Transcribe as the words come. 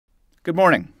Good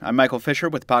morning. I'm Michael Fisher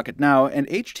with Pocketnow, and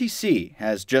HTC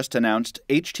has just announced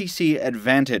HTC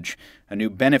Advantage, a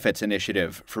new benefits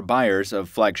initiative for buyers of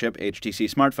flagship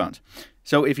HTC smartphones.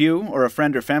 So if you or a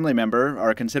friend or family member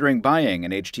are considering buying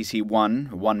an HTC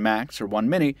One, One Max, or One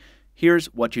Mini,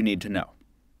 here's what you need to know.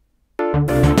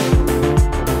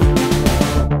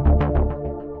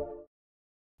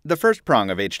 The first prong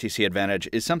of HTC Advantage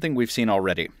is something we've seen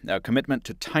already, a commitment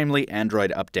to timely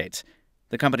Android updates.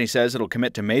 The company says it'll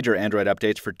commit to major Android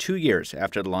updates for 2 years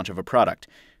after the launch of a product.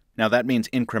 Now, that means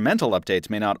incremental updates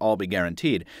may not all be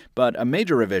guaranteed, but a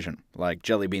major revision, like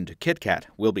Jelly Bean to KitKat,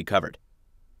 will be covered.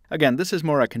 Again, this is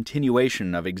more a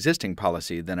continuation of existing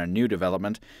policy than a new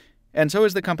development, and so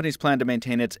is the company's plan to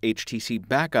maintain its HTC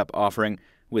Backup offering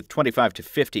with 25 to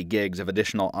 50 gigs of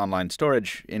additional online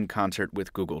storage in concert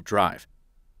with Google Drive.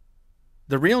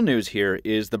 The real news here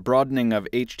is the broadening of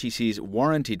HTC's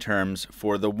warranty terms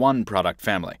for the One product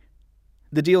family.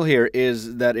 The deal here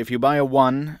is that if you buy a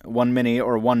One, One Mini,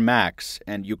 or One Max,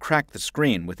 and you crack the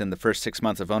screen within the first 6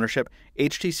 months of ownership,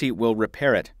 HTC will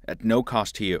repair it at no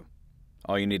cost to you.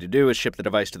 All you need to do is ship the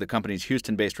device to the company's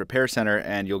Houston-based repair center,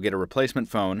 and you'll get a replacement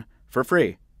phone for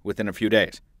free within a few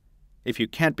days. If you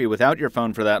can't be without your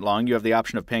phone for that long, you have the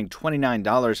option of paying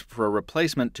 $29 for a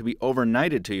replacement to be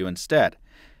overnighted to you instead.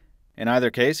 In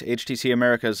either case, HTC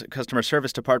America's customer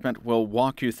service department will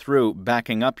walk you through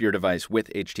backing up your device with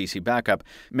HTC Backup,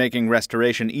 making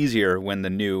restoration easier when the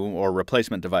new or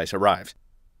replacement device arrives.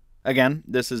 Again,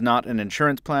 this is not an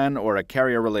insurance plan or a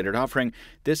carrier-related offering.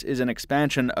 This is an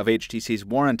expansion of HTC's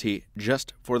warranty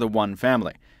just for the One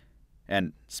family.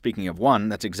 And speaking of One,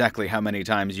 that's exactly how many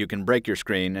times you can break your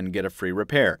screen and get a free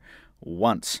repair.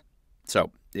 Once.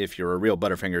 So, if you're a real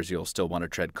Butterfingers, you'll still want to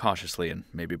tread cautiously and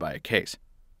maybe buy a case.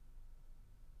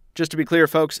 Just to be clear,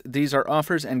 folks, these are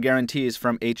offers and guarantees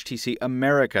from HTC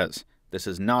Americas. This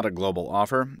is not a global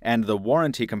offer, and the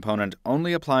warranty component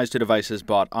only applies to devices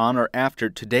bought on or after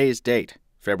today's date,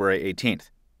 February 18th.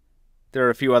 There are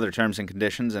a few other terms and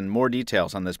conditions and more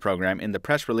details on this program in the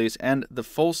press release and the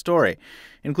full story,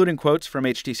 including quotes from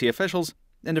HTC officials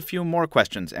and a few more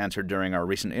questions answered during our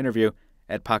recent interview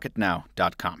at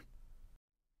Pocketnow.com.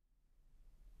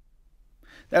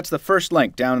 That's the first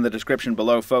link down in the description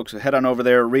below, folks. Head on over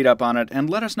there, read up on it, and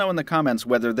let us know in the comments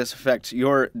whether this affects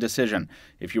your decision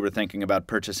if you were thinking about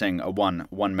purchasing a One,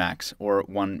 One Max, or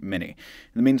One Mini. In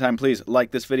the meantime, please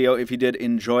like this video if you did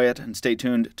enjoy it, and stay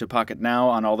tuned to Pocketnow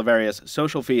on all the various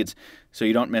social feeds so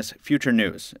you don't miss future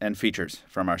news and features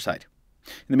from our site.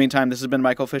 In the meantime, this has been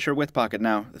Michael Fisher with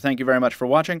Pocketnow. Thank you very much for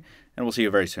watching, and we'll see you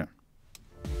very soon.